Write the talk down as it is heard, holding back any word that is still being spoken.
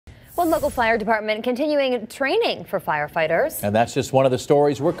One local fire department continuing training for firefighters. And that's just one of the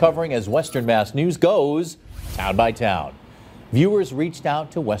stories we're covering as Western Mass News goes town by town. Viewers reached out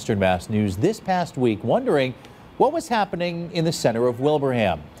to Western Mass News this past week wondering what was happening in the center of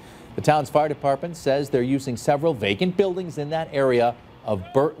Wilbraham. The town's fire department says they're using several vacant buildings in that area of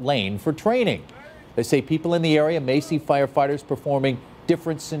Burt Lane for training. They say people in the area may see firefighters performing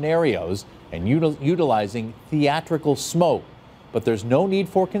different scenarios and utilizing theatrical smoke. But there's no need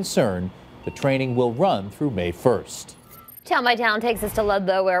for concern. The training will run through May 1st. Town by Town takes us to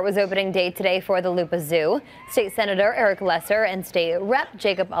Ludlow, where it was opening day today for the Lupa Zoo. State Senator Eric Lesser and State Rep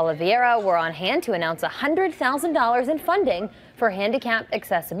Jacob Oliveira were on hand to announce $100,000 in funding for handicap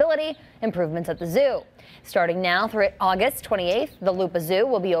accessibility improvements at the zoo. Starting now through August 28th, the Lupa Zoo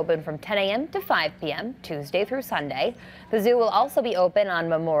will be open from 10 a.m. to 5 p.m. Tuesday through Sunday. The zoo will also be open on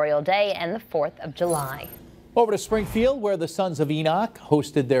Memorial Day and the 4th of July. Over to Springfield, where the Sons of Enoch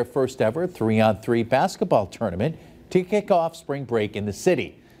hosted their first ever 3-on-3 basketball tournament to kick off spring break in the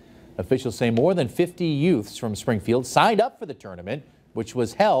city. Officials say more than 50 youths from Springfield signed up for the tournament, which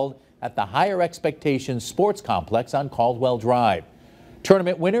was held at the Higher Expectations Sports Complex on Caldwell Drive.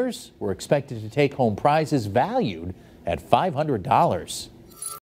 Tournament winners were expected to take home prizes valued at $500.